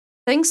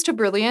Thanks to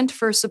Brilliant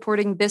for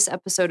supporting this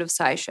episode of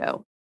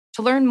SciShow.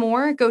 To learn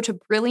more, go to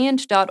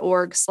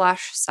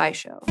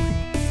brilliant.org/SciShow.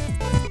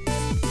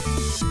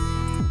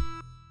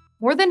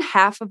 More than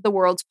half of the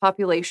world's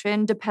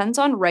population depends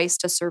on rice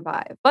to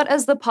survive. But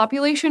as the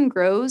population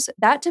grows,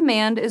 that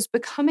demand is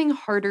becoming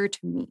harder to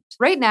meet.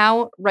 Right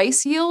now,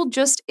 rice yield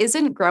just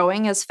isn't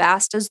growing as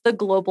fast as the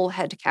global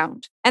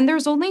headcount, and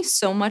there's only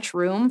so much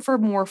room for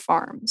more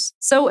farms.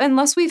 So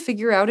unless we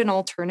figure out an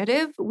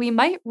alternative, we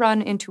might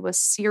run into a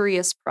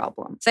serious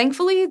problem.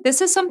 Thankfully, this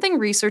is something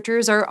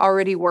researchers are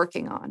already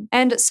working on,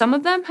 and some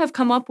of them have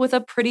come up with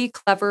a pretty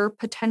clever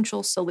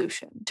potential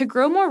solution. To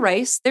grow more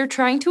rice, they're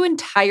trying to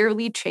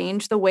entirely change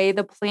the way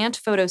the plant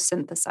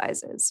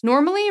photosynthesizes.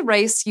 Normally,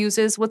 rice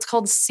uses what's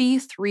called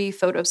C3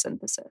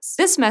 photosynthesis.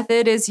 This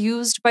method is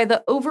used by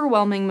the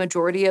overwhelming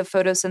majority of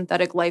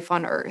photosynthetic life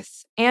on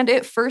Earth, and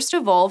it first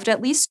evolved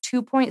at least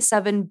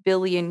 2.7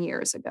 billion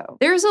years ago.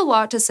 There's a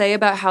lot to say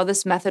about how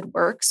this method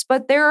works,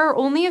 but there are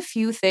only a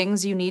few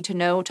things you need to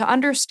know to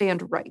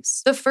understand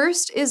rice. The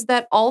first is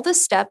that all the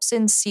steps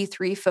in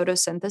C3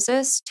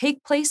 photosynthesis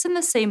take place in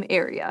the same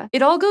area.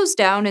 It all goes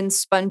down in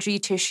spongy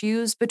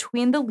tissues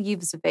between the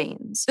leaves'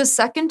 veins. The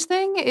second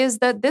thing is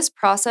that this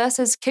process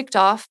is kicked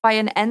off by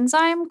an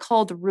enzyme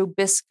called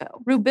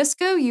rubisco.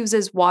 Rubisco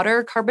uses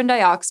water, carbon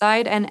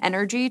dioxide, and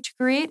energy to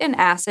create an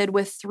acid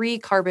with 3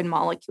 carbon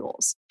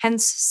molecules,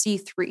 hence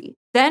C3.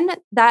 Then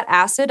that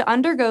acid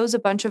undergoes a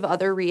bunch of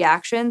other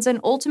reactions and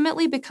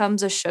ultimately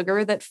becomes a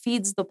sugar that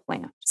feeds the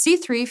plant.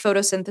 C3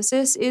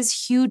 photosynthesis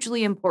is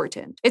hugely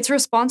important. It's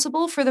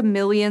responsible for the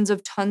millions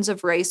of tons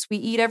of rice we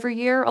eat every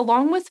year,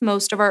 along with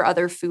most of our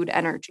other food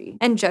energy.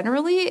 And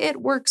generally,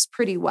 it works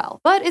pretty well.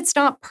 But it's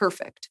not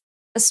perfect,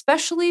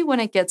 especially when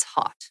it gets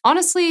hot.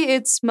 Honestly,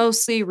 it's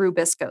mostly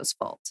rubisco's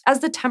fault. As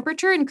the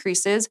temperature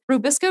increases,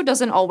 rubisco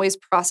doesn't always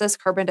process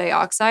carbon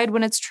dioxide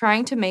when it's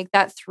trying to make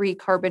that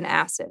 3-carbon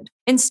acid.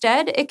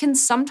 Instead, it can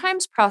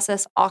sometimes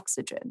process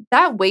oxygen.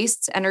 That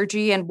wastes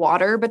energy and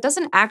water, but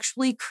doesn't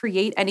actually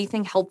create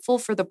anything helpful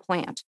for the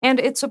plant. And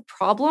it's a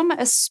problem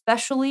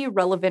especially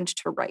relevant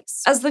to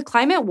rice. As the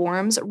climate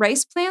warms,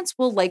 rice plants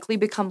will likely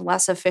become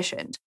less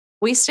efficient,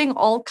 wasting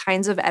all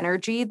kinds of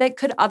energy that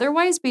could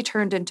otherwise be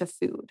turned into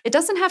food. It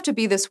doesn't have to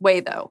be this way,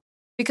 though,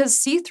 because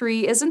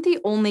C3 isn't the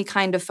only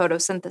kind of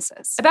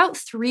photosynthesis. About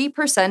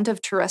 3%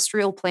 of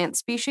terrestrial plant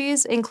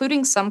species,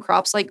 including some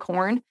crops like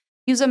corn,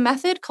 use a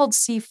method called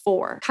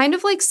C4. Kind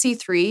of like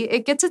C3,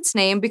 it gets its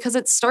name because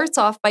it starts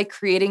off by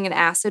creating an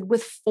acid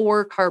with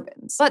 4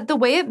 carbons. But the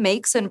way it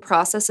makes and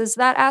processes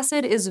that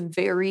acid is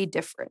very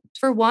different.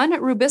 For one,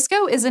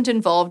 rubisco isn't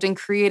involved in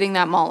creating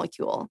that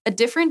molecule. A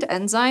different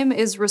enzyme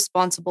is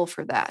responsible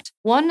for that,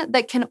 one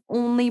that can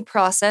only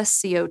process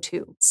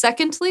CO2.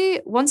 Secondly,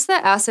 once the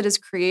acid is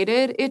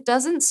created, it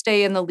doesn't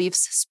stay in the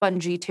leaf's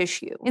spongy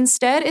tissue.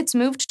 Instead, it's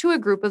moved to a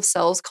group of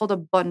cells called a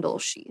bundle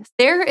sheath.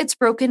 There, it's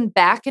broken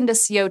back into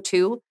CO2.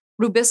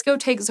 Rubisco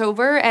takes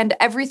over, and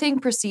everything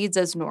proceeds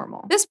as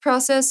normal. This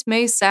process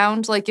may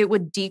sound like it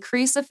would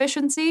decrease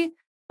efficiency,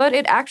 but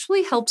it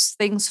actually helps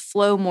things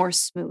flow more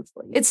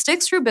smoothly. It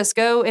sticks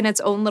rubisco in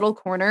its own little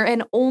corner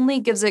and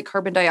only gives it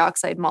carbon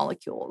dioxide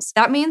molecules.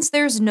 That means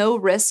there's no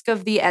risk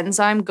of the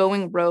enzyme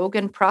going rogue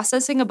and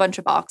processing a bunch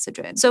of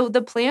oxygen. So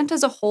the plant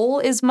as a whole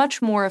is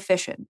much more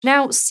efficient.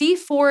 Now,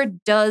 C4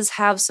 does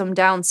have some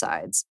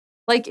downsides.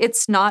 Like,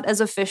 it's not as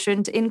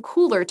efficient in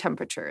cooler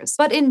temperatures.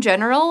 But in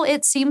general,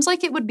 it seems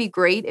like it would be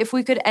great if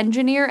we could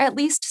engineer at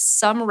least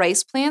some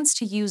rice plants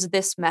to use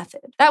this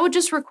method. That would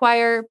just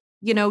require,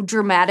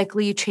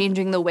 dramatically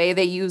changing the way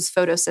they use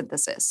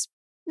photosynthesis.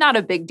 Not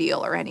a big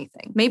deal or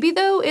anything. Maybe,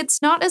 though,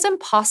 it's not as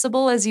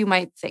impossible as you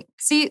might think.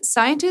 See,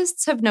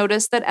 scientists have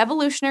noticed that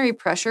evolutionary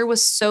pressure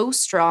was so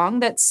strong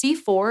that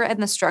C4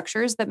 and the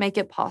structures that make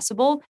it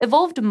possible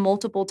evolved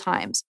multiple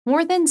times,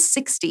 more than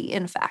 60,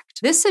 in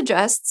fact. This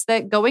suggests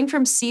that going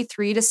from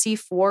C3 to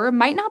C4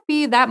 might not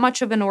be that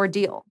much of an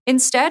ordeal.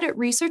 Instead,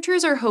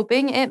 researchers are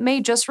hoping it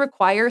may just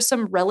require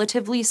some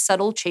relatively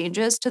subtle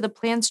changes to the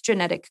plant's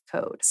genetic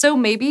code. So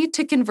maybe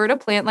to convert a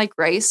plant like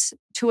rice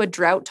to a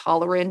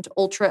drought-tolerant,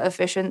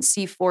 ultra-efficient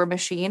C4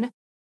 machine,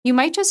 you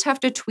might just have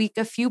to tweak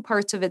a few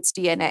parts of its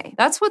DNA.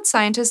 That's what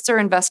scientists are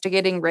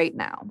investigating right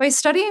now. By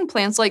studying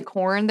plants like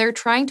corn, they're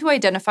trying to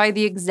identify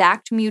the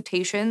exact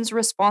mutations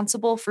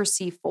responsible for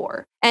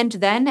C4, and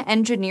then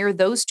engineer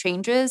those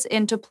changes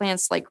into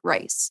plants like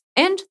rice.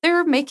 And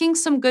they're making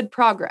some good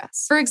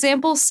progress. For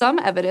example, some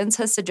evidence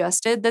has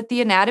suggested that the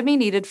anatomy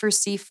needed for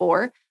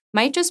C4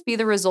 might just be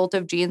the result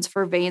of genes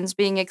for veins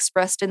being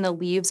expressed in the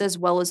leaves as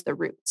well as the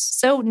roots.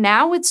 So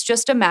now it's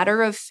just a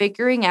matter of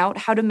figuring out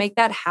how to make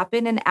that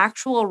happen in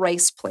actual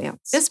rice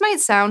plants. This might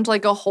sound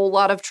like a whole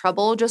lot of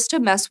trouble just to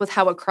mess with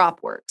how a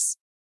crop works.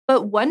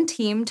 But one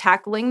team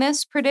tackling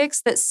this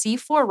predicts that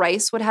C4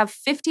 rice would have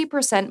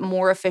 50%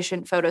 more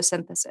efficient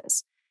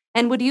photosynthesis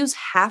and would use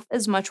half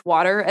as much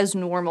water as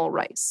normal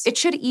rice. It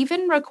should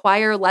even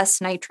require less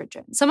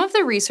nitrogen. Some of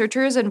the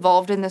researchers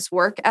involved in this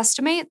work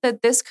estimate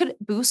that this could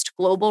boost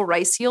global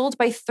rice yield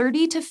by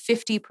 30 to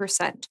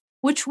 50%,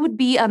 which would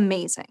be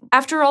amazing.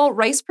 After all,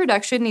 rice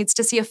production needs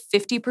to see a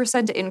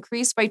 50%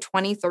 increase by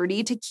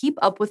 2030 to keep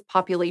up with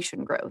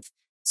population growth.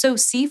 So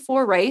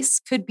C4 rice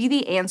could be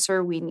the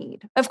answer we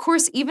need. Of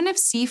course, even if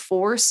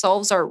C4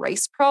 solves our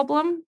rice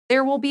problem,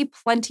 there will be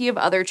plenty of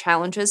other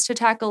challenges to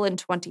tackle in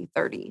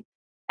 2030.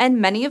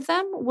 And many of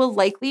them will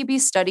likely be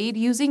studied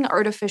using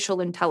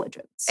artificial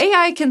intelligence.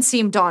 AI can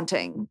seem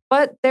daunting,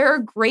 but there are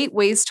great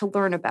ways to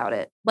learn about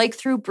it, like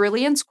through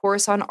Brilliant's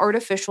course on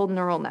artificial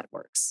neural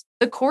networks.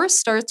 The course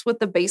starts with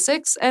the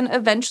basics and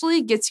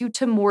eventually gets you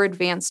to more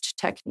advanced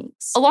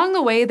techniques. Along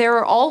the way, there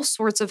are all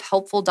sorts of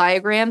helpful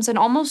diagrams and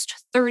almost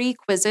 30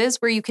 quizzes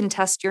where you can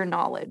test your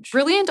knowledge.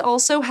 Brilliant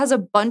also has a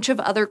bunch of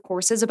other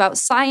courses about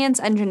science,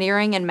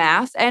 engineering, and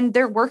math, and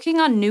they're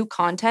working on new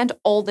content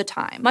all the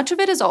time. Much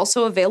of it is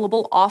also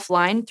available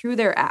offline through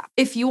their app.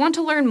 If you want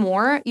to learn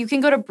more, you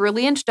can go to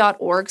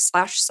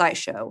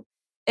brilliant.org/SciShow.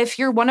 If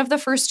you're one of the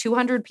first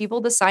 200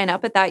 people to sign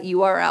up at that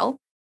URL,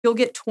 you'll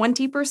get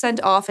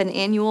 20% off an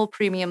annual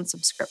premium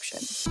subscription.